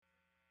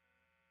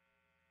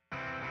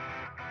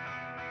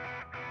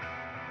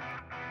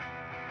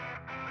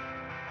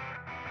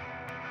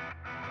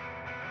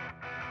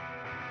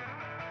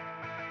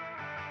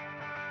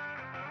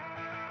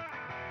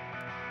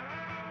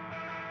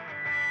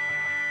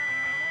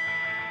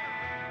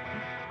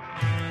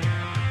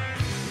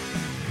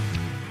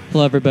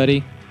Hello,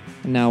 everybody,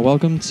 and now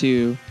welcome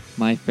to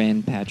My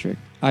Friend Patrick.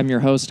 I'm your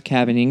host,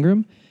 Kevin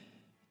Ingram,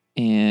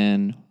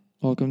 and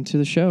welcome to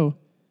the show.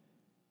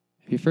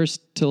 If you're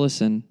first to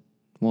listen,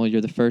 well,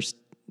 you're the first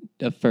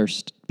of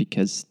first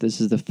because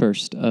this is the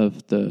first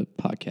of the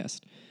podcast.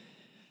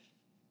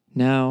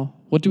 Now,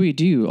 what do we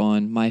do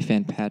on My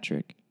Fan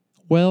Patrick?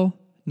 Well,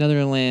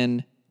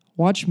 Netherland,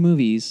 watch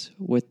movies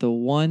with the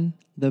one,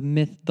 the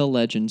myth, the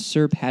legend,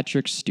 Sir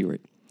Patrick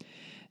Stewart.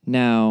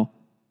 Now,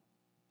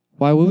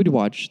 why would we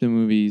watch the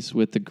movies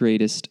with the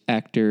greatest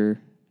actor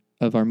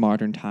of our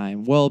modern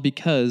time? Well,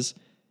 because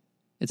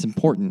it's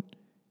important.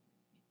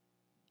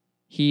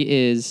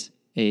 He is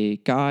a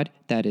god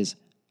that is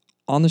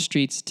on the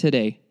streets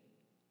today,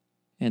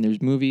 and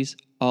there's movies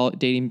all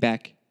dating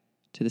back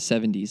to the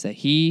 70s that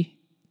he,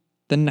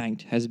 the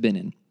knight, has been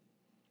in.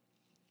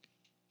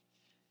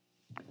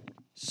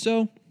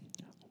 So,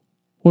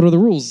 what are the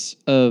rules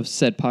of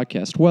said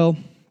podcast? Well,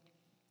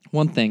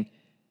 one thing.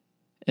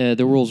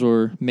 The rules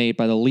were made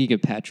by the League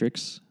of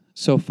Patricks.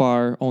 So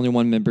far, only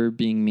one member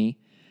being me.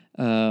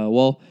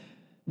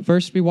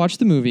 First we watch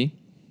the movie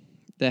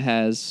that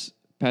has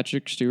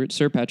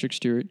Sir Patrick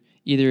Stewart,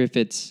 either if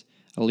it's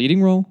a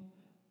leading role,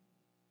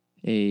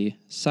 a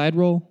side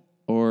role,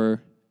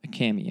 or a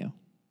cameo.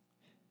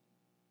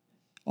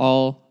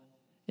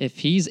 If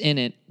he's in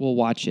it, we'll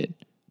watch it.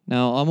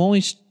 Now, I'm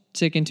only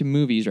sticking to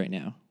movies right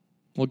now.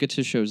 We'll get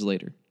to shows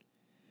later.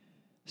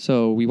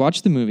 So we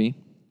watch the movie,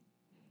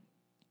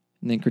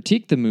 and then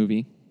critique the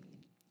movie,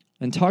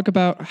 and talk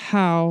about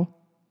how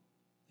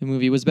the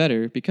movie was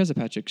better because of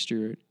Patrick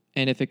Stewart,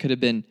 and if it could have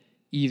been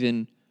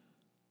even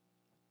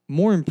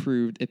more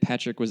improved if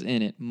Patrick was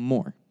in it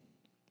more,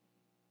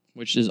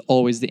 which is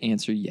always the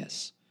answer,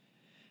 yes.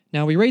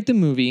 Now, we rate the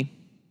movie,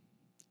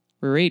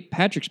 we rate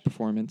Patrick's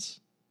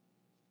performance,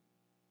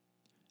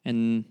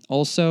 and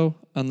also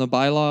on the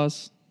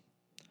bylaws,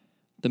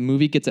 the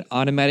movie gets an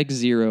automatic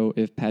 0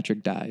 if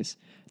Patrick dies.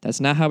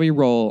 That's not how we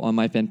roll on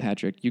My Fan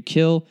Patrick. You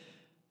kill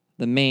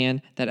the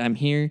man that I'm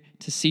here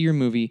to see your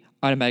movie,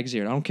 automatic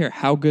 0. I don't care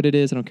how good it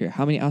is. I don't care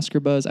how many Oscar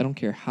buzz. I don't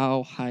care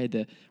how high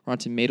the Rotten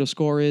Tomato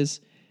score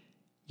is.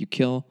 You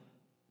kill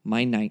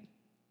my knight,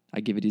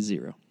 I give it a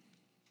 0.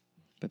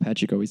 But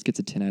Patrick always gets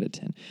a 10 out of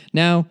 10.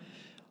 Now,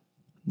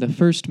 the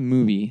first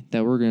movie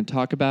that we're going to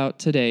talk about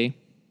today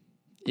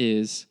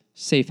is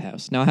Safe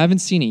House. Now, I haven't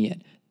seen it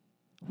yet.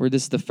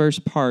 This is the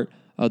first part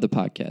of the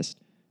podcast.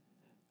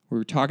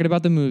 We're talking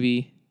about the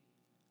movie.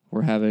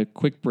 We'll have a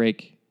quick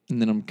break,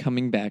 and then I'm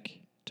coming back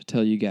to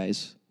tell you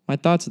guys my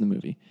thoughts of the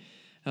movie.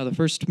 Now, the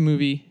first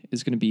movie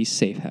is going to be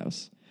Safe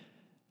House,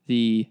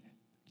 the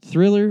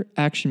thriller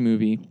action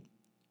movie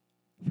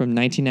from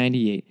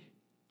 1998.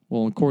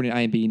 Well, according to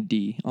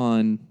IMDb,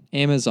 on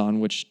Amazon,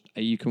 which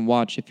you can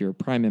watch if you're a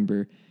Prime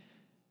member,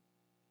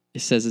 it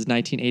says it's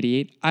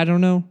 1988. I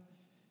don't know.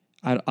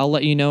 I'll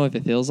let you know if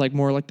it feels like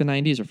more like the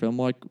 90s or feel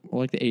more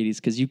like the 80s,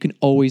 because you can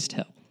always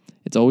tell.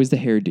 It's always the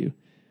hairdo.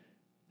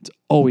 It's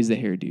always the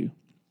hairdo.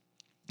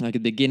 Like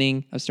at the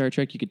beginning of Star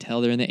Trek, you could tell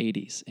they're in the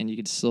 80s, and you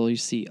could slowly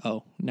see,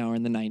 oh, now we're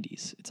in the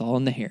 90s. It's all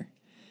in the hair.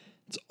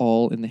 It's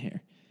all in the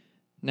hair.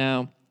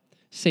 Now,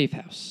 Safe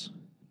House,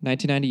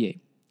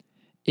 1998.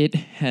 It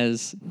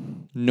has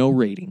no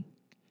rating.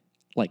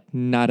 Like,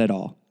 not at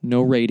all.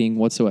 No rating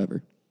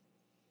whatsoever.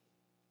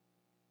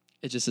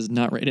 It just is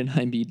not rated on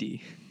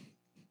IMDb.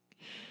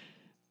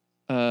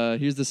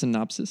 Here's the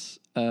synopsis.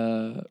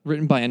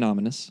 Written by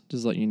Anonymous,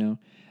 just to let you know.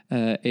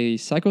 A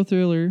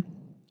psychothriller,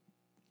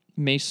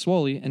 Mace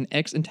Swoley, an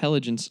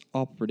ex-intelligence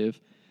operative,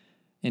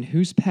 and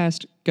whose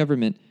past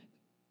government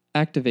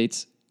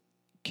activates,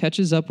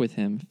 catches up with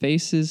him,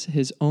 faces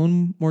his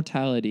own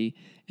mortality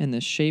in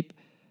the shape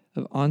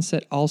of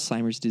onset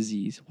Alzheimer's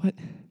disease. What?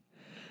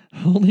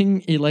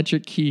 Holding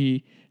electric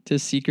key to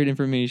secret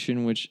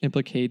information which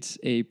implicates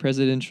a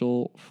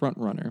presidential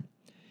frontrunner.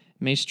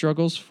 Mace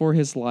struggles for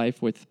his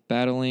life with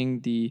battling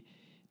the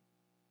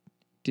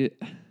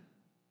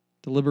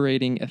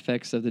deliberating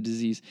effects of the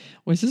disease.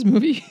 What's this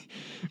movie?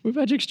 With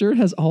Patrick Stewart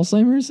has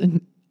Alzheimer's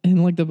and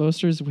like the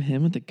posters with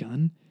him with the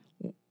gun.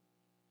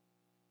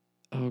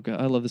 Oh god,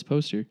 I love this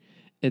poster.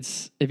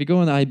 It's, if you go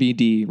on the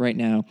IMDb right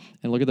now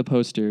and look at the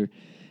poster,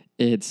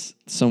 it's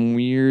some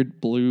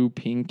weird blue,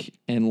 pink,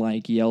 and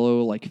like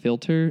yellow like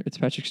filter. It's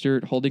Patrick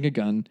Stewart holding a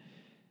gun,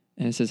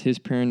 and it says his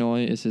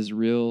paranoia is as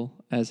real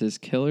as his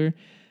killer.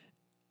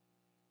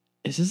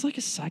 Is this like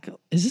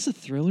is this a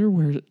thriller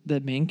where the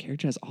main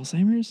character has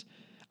Alzheimer's?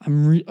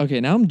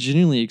 Okay, now I'm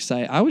genuinely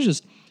excited. I was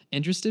just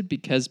interested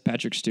because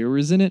Patrick Stewart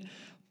was in it.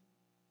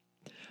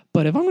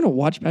 But if I'm going to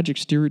watch Patrick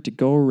Stewart to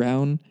go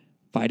around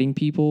fighting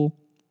people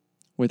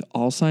with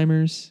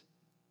Alzheimer's,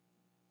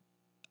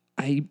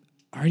 I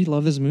already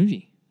love this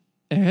movie.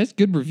 It has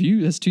good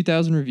reviews. It has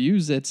 2,000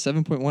 reviews. That's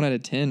 7.1 out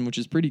of 10, which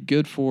is pretty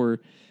good for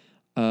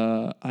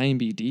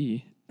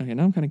IMDb. Okay,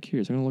 now I'm kind of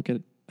curious. I'm going to look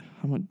at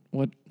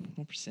what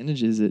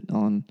percentage is it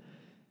on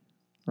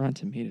Rotten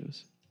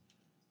Tomatoes.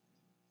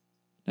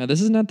 Now,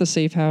 this is not the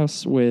Safe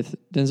House with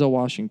Denzel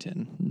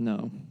Washington.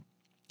 No.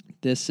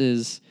 This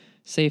is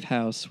Safe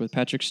House with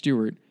Patrick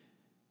Stewart.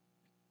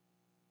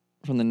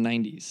 from the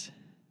 90s.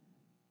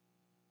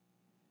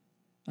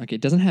 Okay,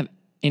 it doesn't have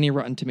any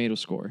Rotten Tomato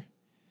score,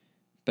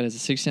 but it's a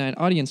 69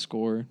 audience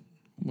score,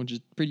 which is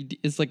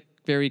it's like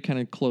very kind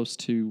of close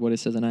to what it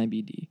says on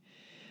IMDb.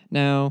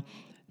 Now,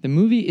 the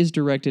movie is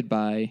directed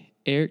by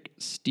Eric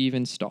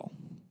Steven Stahl,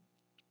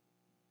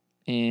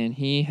 and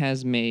he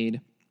has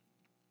made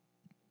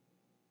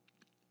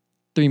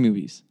 3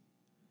 movies.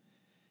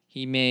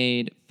 He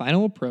made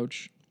Final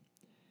Approach,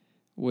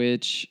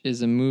 which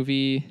is a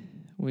movie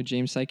with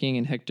James Syking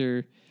and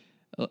Hector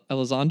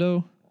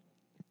Elizondo,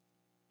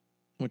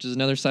 which is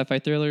another sci-fi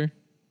thriller.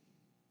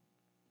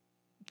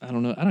 I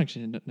don't know. I don't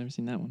actually never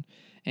seen that one.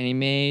 And he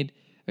made,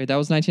 that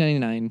was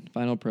 1999,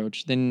 Final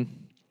Approach.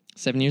 Then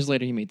 7 years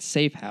later, he made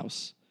Safe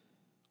House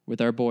with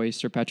our boy,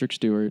 Sir Patrick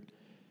Stewart.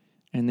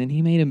 And then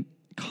he made a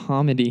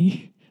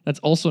comedy that's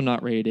also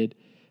not rated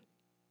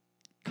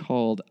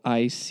called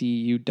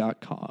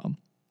ICU.com.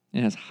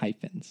 It has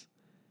hyphens.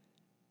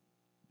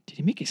 Did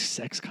he make a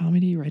sex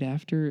comedy right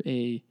after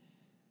a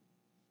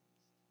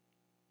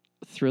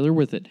thriller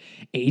with an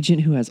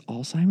agent who has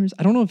Alzheimer's?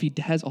 I don't know if he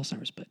has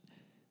Alzheimer's, but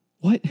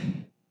what?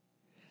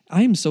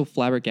 I am so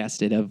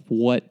flabbergasted of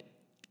what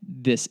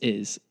this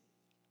is,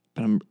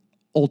 but I'm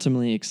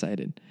ultimately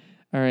excited.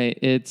 All right,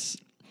 it's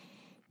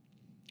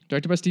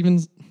directed by Steven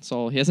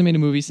Saul. He hasn't made a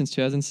movie since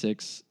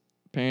 2006.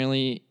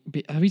 Apparently,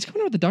 he's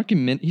coming out with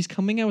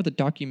a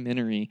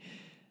documentary.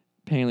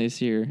 Apparently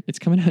this year, it's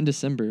coming out in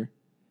December.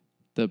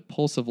 The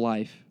Pulse of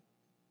Life.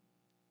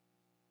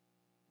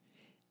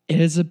 It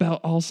is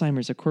about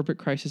Alzheimer's. A corporate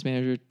crisis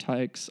manager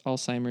takes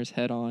Alzheimer's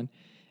head on,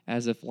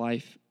 as if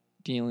life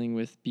dealing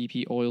with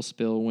BP oil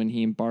spill when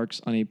he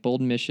embarks on a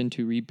bold mission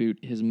to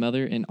reboot his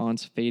mother and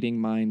aunt's fading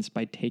minds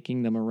by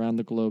taking them around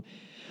the globe.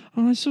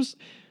 Oh, it's just...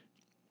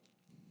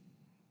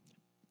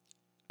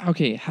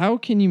 Okay, how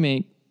can you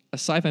make a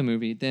sci-fi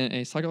movie, then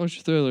a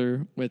psychological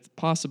thriller with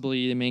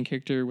possibly the main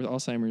character with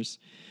Alzheimer's,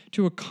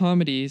 to a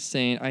comedy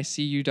saying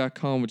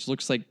ICU.com, which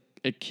looks like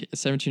a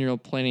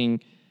 17-year-old planning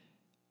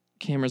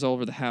cameras all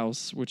over the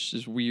house, which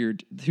is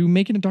weird, to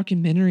making a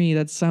documentary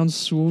that sounds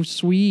so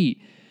sweet?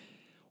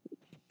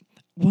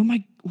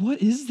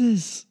 What is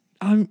this?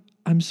 I'm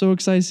so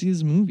excited to see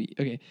this movie.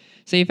 Okay,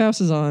 Safe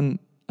House is on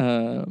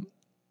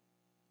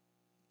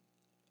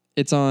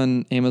it's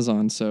on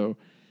Amazon, so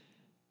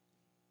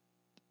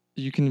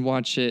you can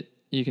watch it.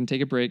 You can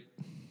take a break,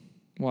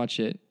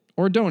 watch it,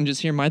 or don't.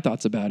 Just hear my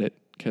thoughts about it,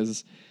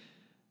 because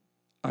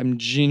I'm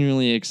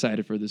genuinely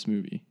excited for this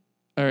movie.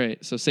 All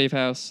right, so Safe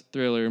House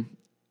thriller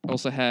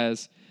also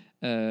has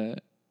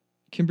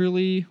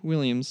Kimberly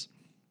Williams,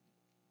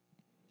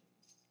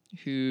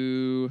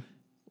 who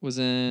was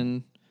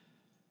in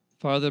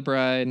Father of the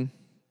Bride,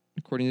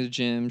 According to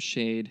Jim,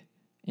 Shade,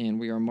 and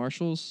We Are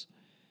Marshals.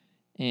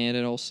 And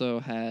it also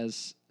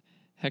has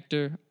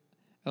Hector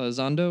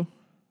Elizondo,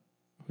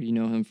 who you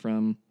know him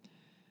from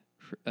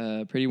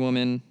Pretty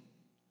Woman,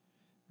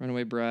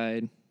 Runaway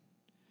Bride.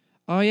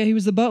 Oh, yeah, he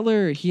was the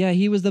butler. Yeah,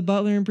 he was the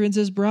butler in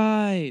Princess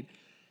Bride.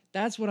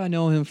 That's what I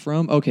know him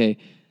from. Okay.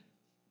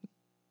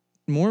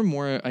 More and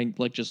more, I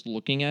like just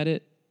looking at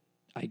it,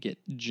 I get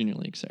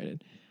genuinely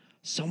excited.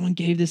 Someone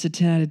gave this a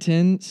 10 out of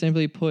 10.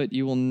 Simply put,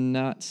 you will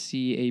not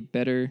see a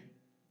better...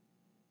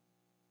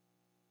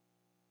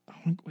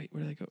 Wait,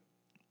 where did I go?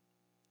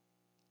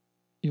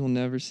 You will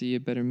never see a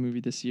better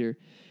movie this year.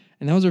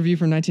 And that was a review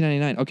from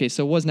 1999. Okay,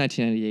 so it was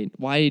 1998.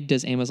 Why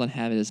does Amazon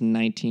have it as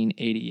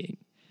 1988? It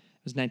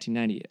was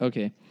 1998.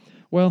 Okay.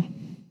 Well,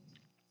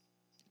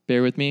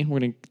 bear with me. We're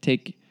going to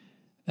take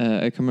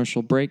a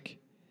commercial break.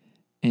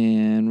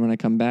 And when I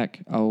come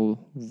back, I'll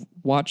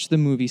watch the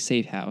movie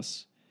Safe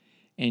House,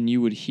 and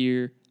you would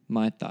hear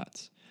my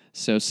thoughts.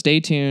 So stay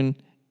tuned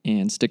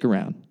and stick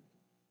around.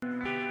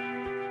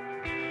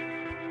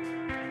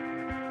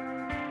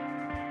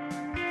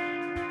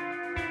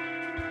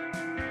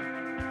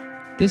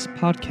 This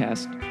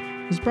podcast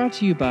is brought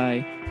to you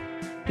by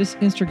this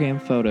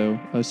Instagram photo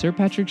of Sir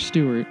Patrick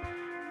Stewart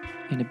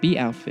in a bee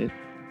outfit.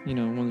 You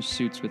know, one of those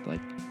suits with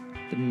like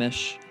the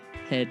mesh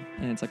head,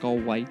 and it's like all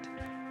white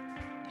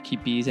to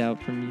keep bees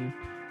out from you.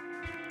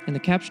 And the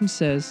caption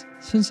says,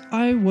 "Since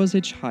I was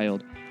a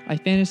child, I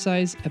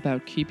fantasize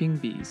about keeping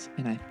bees,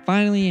 and I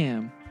finally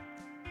am.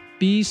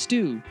 Bee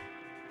Stew,"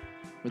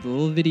 with a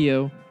little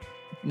video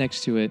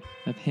next to it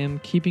of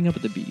him keeping up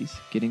with the bees,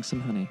 getting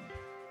some honey.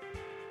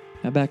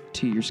 Now back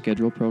to your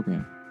scheduled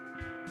program.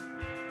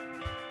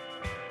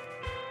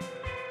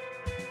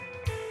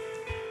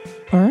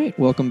 All right,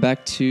 welcome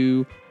back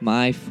to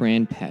My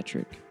Friend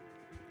Patrick.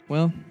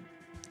 Well,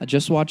 I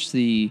just watched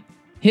the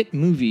hit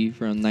movie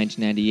from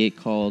 1998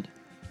 called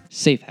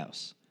Safe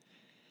House.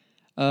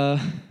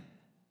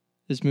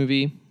 This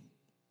movie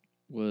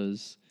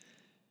was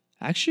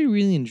actually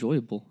really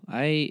enjoyable.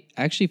 I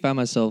actually found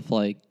myself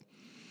like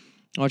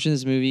watching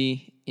this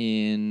movie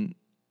and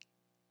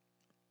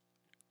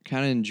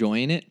kind of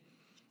enjoying it.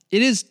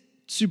 It is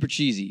super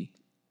cheesy.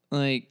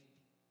 Like,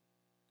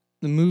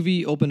 the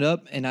movie opened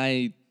up and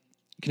I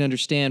can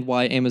understand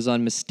why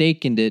Amazon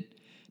mistaken it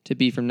to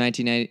be from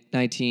 1998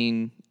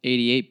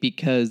 1988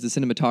 because the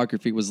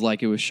cinematography was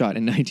like it was shot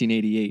in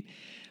 1988.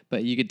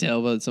 But you could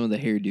tell by some of the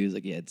hairdos,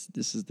 like, yeah,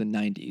 this is the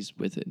 90s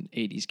with an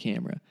 80s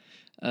camera.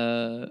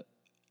 There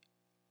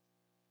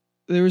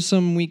were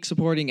some weak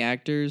supporting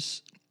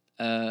actors.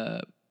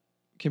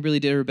 Kimberly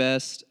did her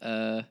best.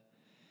 I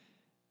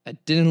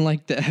didn't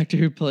like the actor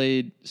who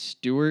played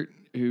Stewart,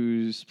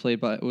 was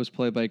played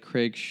by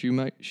Craig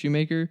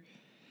Shoemaker.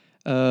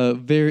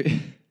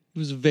 It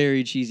was a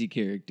very cheesy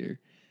character.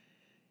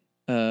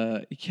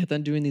 He kept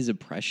on doing these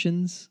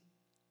impressions.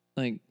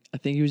 Like, I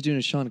think he was doing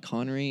a Sean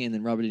Connery and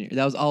then Robert De Niro.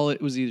 That was all. It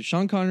was either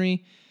Sean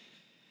Connery,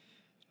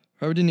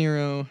 Robert De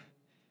Niro.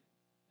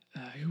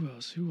 Who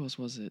else? Who else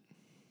was it?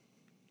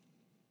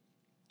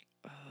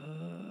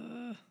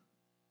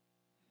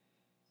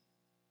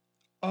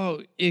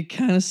 It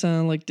kind of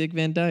sounded like Dick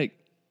Van Dyke.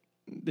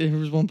 There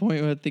was one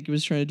point where I think he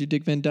was trying to do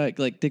Dick Van Dyke,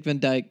 like Dick Van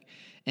Dyke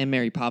and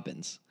Mary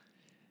Poppins.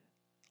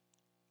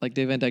 Like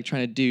Dick Van Dyke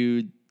trying to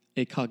do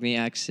a Cockney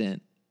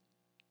accent.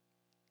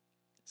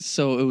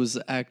 So it was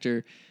the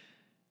actor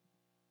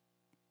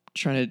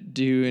trying to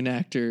do an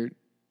accent,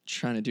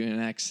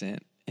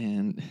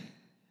 and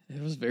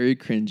it was very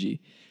cringy.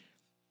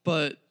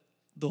 But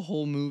the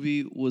whole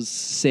movie was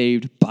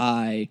saved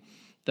by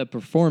the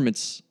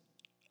performance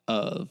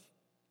of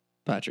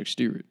Patrick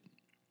Stewart.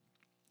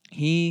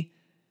 He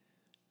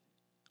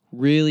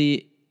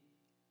really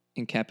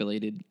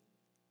encapsulated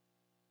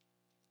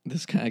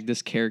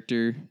this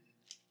character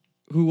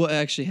who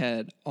actually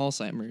had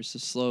Alzheimer's, a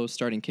slow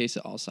starting case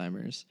of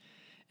Alzheimer's.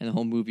 And the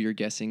whole movie, you're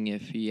guessing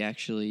if he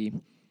actually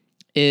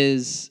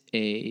is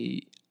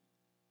a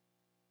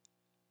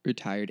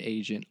retired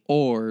agent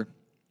or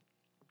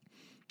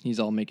he's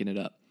all making it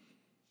up.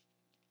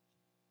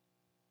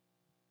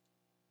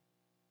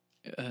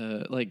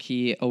 Like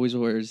he always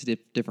wears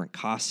different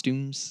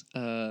costumes.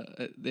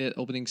 The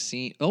opening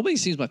scene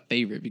is my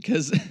favorite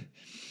because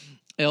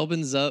it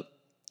opens up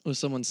with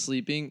someone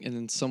sleeping, and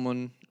then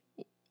someone,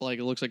 like,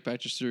 it looks like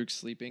Patrick Stewart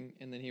sleeping,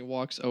 and then he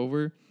walks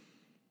over,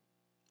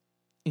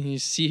 and you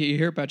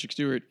hear Patrick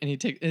Stewart, and he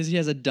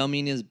has a dummy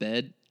in his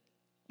bed,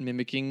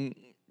 mimicking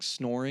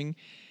snoring,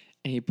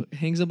 and he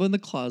hangs up in the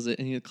closet,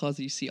 and in the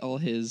closet you see all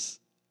his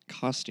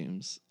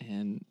costumes,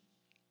 and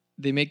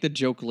they make the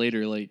joke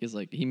later,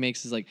 he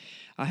makes his, like,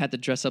 I had to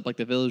dress up like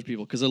the Village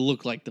People because it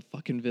looked like the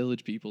fucking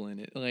Village People in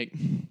it. Like,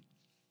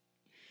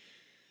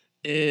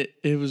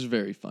 it was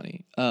very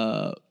funny.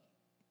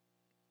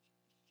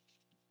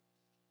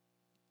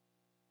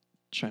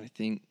 Trying to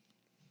think.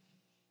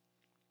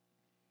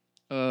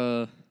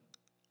 I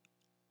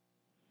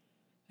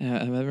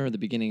remember at the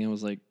beginning, I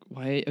was like,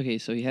 why? Okay,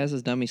 so he has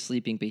his dummy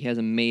sleeping, but he has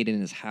a maid in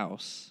his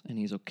house, and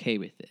he's okay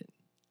with it.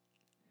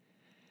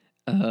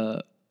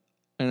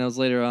 And I was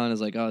later on, I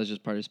was like, oh, it's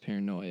just part of his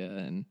paranoia.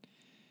 And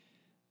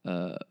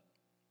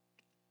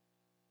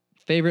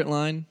favorite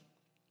line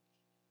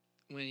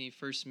when he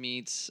first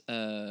meets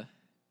the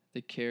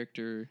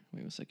character.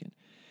 Wait 1 second.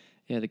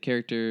 Yeah, the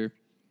character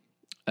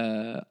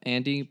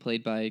Andy,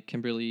 played by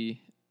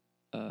Kimberly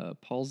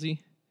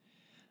Palsy.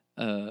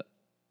 When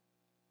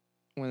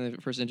they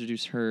first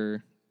introduced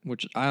her,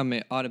 which I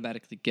may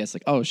automatically guess,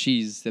 like, oh,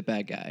 she's the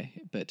bad guy,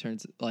 but it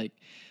turns like.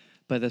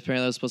 But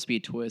apparently that was supposed to be a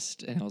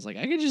twist, and I was like,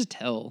 I could just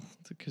tell,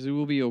 because it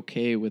will be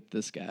okay with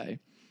this guy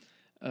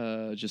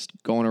just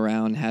going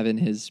around having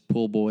his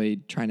pool boy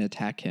trying to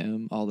attack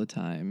him all the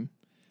time,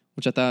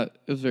 which I thought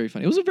it was very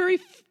funny. It was a very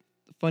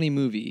funny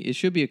movie. It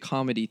should be a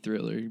comedy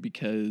thriller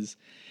because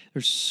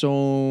there's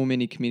so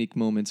many comedic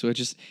moments. So it's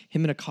just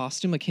him in a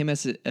costume, like him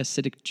as an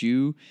Hasidic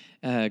Jew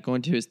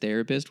going to his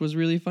therapist was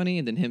really funny,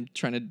 and then him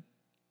trying to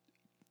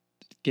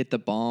get the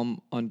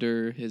bomb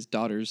under his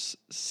daughter's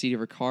seat of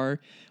her car,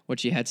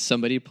 which he had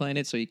somebody plant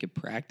it so he could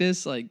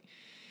practice. Like,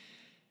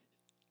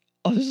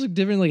 oh, there's like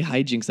different like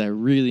hijinks that I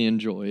really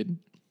enjoyed.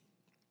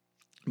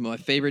 My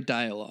favorite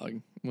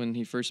dialogue when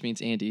he first meets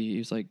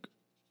Andy,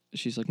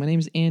 she's like, my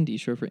name's Andy,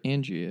 short for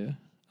Andrea.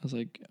 I was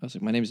like,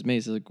 my name is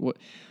Mace. Like,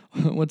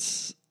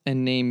 what's a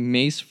name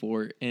Mace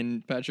for?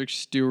 And Patrick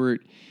Stewart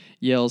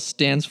yells,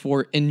 stands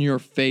for in your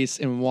face,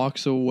 and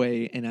walks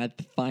away. And I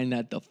find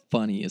that the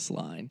funniest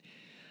line.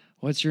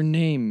 What's your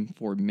name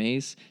for,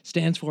 Mace?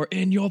 Stands for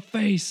in your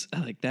face.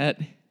 I like that.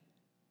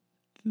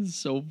 This is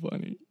so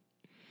funny.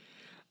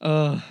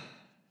 I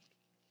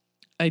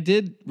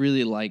did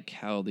really like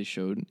how they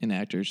showed an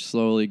actor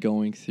slowly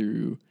going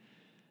through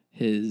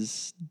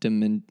his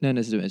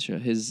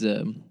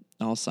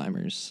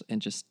Alzheimer's,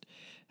 and just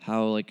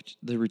how like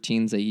the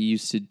routines that he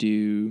used to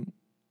do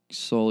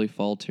slowly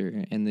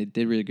falter, and they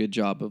did a really good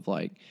job of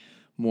like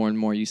more and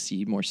more you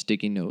see more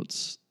sticky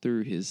notes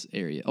through his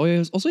area. Oh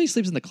yeah, also he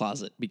sleeps in the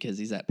closet because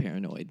he's that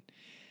paranoid.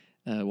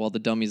 While the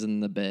dummy's in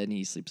the bed and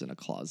he sleeps in a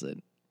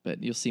closet.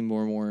 But you'll see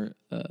more and more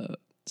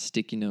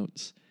sticky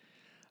notes.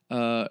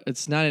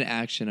 It's not an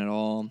action at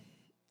all.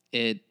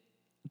 It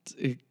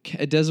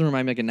doesn't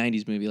remind me like a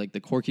 90s movie, like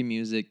the quirky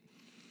music,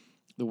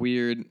 the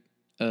weird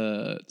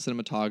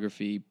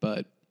cinematography,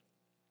 but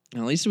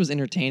at least it was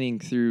entertaining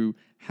through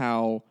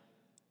how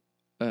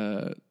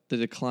the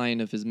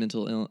decline of his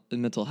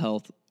mental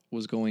health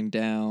was going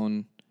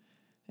down,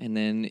 and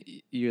then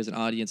you as an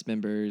audience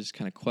member is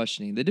kind of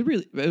questioning. They did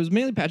really. It was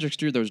mainly Patrick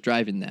Stewart that was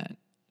driving that.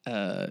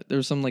 There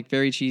was some like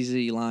very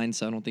cheesy lines,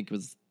 so I don't think it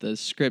was the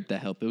script that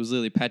helped. It was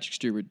literally Patrick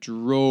Stewart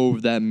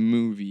drove that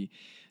movie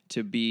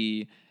to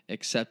be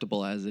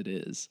acceptable as it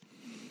is.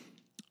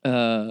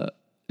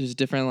 Just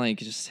different, like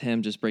just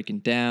him just breaking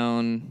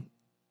down.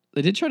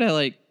 They did try to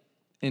like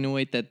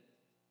insinuate that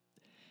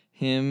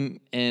him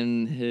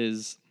and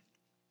his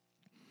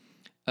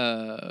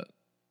not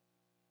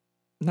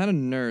a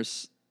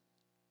nurse.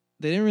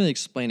 They didn't really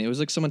explain it. It was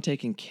like someone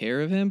taking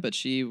care of him, but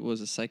she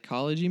was a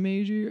psychology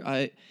major.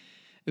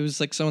 It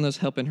was like someone that was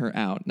helping her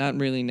out, not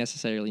really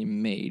necessarily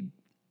maid.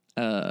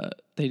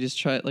 They just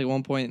tried like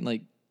one point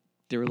like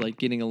they were like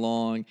getting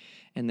along,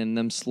 and then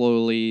them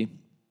slowly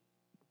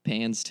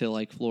pans to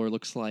like floor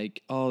looks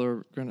like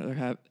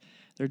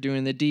they're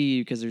doing the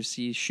D because there's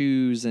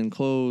shoes and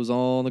clothes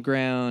all on the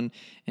ground,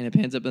 and it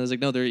pans up and it's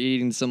like no, they're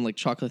eating some like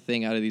chocolate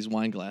thing out of these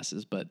wine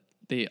glasses, but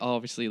they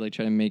obviously like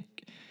try to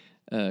make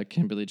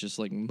Kimberly just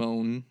like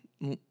moan,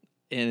 and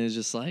it's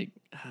just like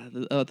I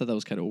thought that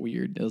was kind of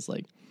weird. It was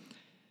like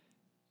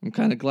I'm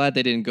kind of glad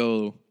they didn't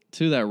go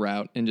to that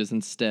route and just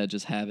instead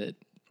just have it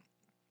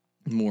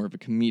more of a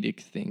comedic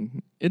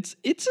thing. It's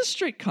a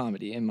straight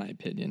comedy in my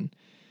opinion.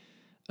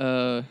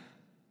 Let's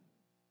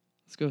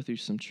go through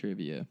some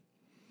trivia.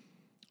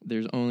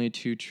 There's only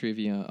 2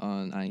 trivia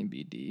on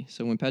IMDb.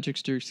 So when Patrick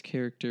Stewart's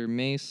character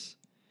Mace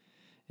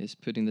is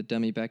putting the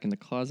dummy back in the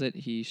closet,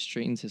 he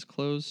straightens his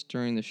clothes.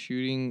 During the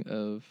shooting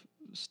of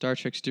Star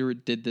Trek,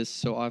 Stewart did this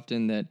so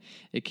often that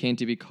it came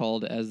to be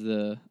called as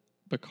the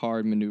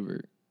Picard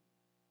maneuver.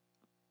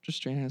 Just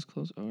straighten his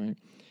clothes? All right.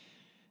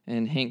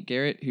 And Hank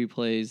Garrett, who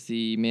plays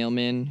the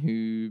mailman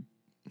who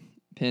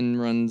pen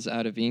runs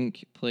out of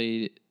ink,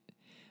 played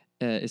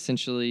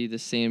essentially the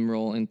same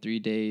role in 3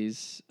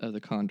 Days of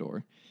the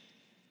Condor.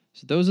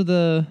 So those are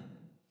the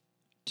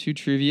 2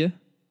 trivia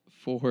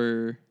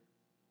for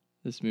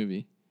this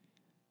movie.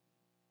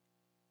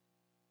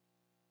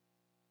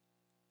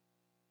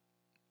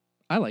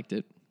 I liked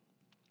it.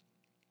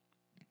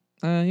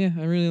 Yeah,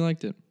 I really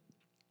liked it.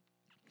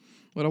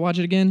 Would I watch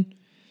it again?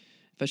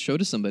 If I showed it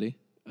to somebody.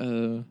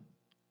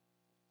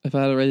 If I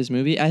had to rate this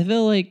movie, I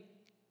feel like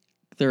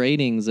the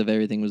ratings of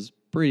everything was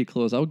pretty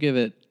close. I would give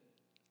it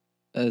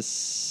a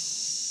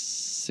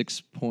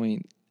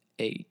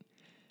 6.8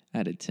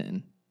 out of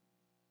 10.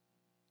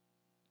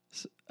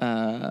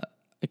 I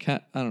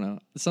don't know.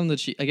 Some of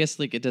the I guess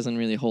like it doesn't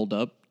really hold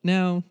up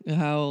now.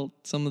 How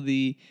some of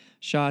the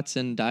shots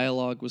and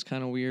dialogue was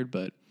kind of weird,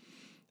 but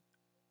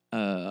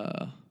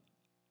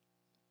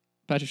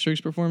Patrick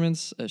Stewart's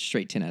performance, a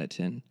straight 10 out of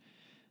 10.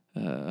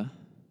 I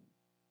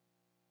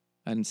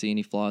didn't see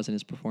any flaws in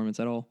his performance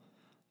at all.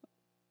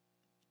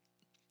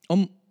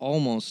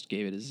 Almost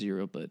gave it a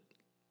 0, but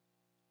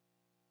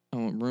I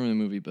won't ruin the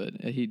movie,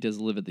 but he does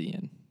live at the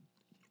end.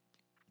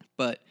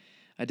 But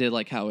I did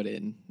like how it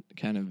ended,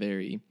 kind of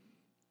very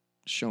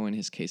showing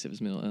his case of his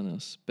mental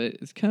illness. But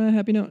it's kind of a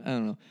happy note. I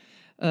don't know.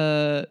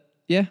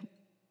 Yeah,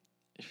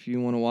 if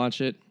you want to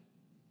watch it,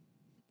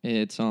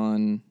 it's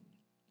on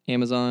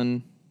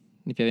Amazon.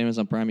 If you have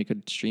Amazon Prime, you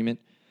could stream it.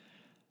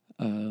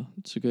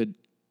 It's a good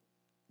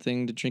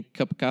thing to drink a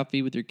cup of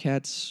coffee with your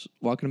cats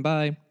walking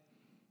by.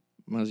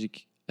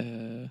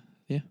 Yeah.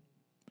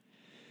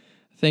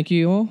 Thank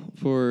you all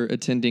for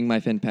attending My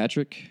Friend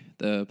Patrick,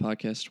 the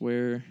podcast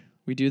where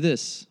we do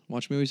this.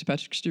 Watch movies with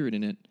Patrick Stewart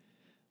in it.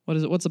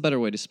 What's a better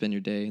way to spend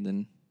your day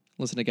than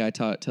listen to a guy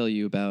tell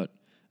you about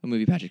a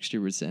movie Patrick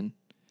Stewart's in?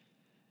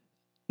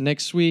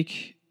 Next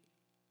week,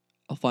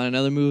 I'll find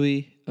another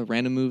movie, a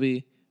random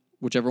movie,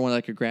 whichever one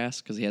I could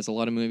grasp, because he has a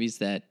lot of movies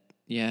that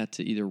you have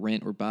to either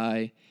rent or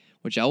buy,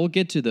 which I will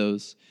get to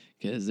those,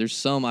 because there's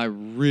some I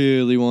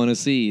really want to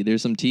see.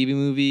 There's some TV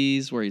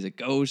movies where he's a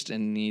ghost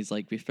and he's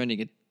like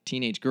befriending a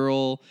teenage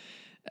girl.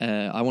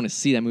 I want to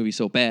see that movie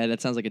so bad.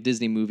 That sounds like a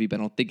Disney movie, but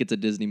I don't think it's a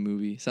Disney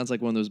movie. Sounds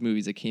like one of those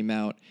movies that came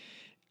out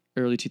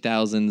early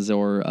 2000s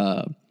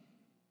or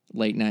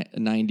late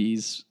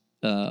 90s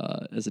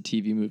as a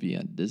TV movie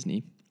on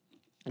Disney.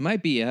 It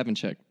might be. I haven't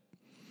checked.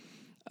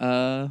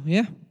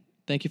 Yeah.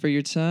 Thank you for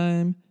your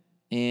time,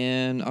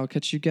 and I'll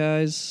catch you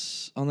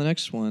guys on the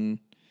next one.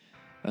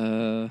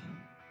 Yeah.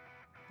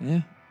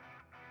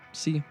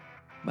 See you.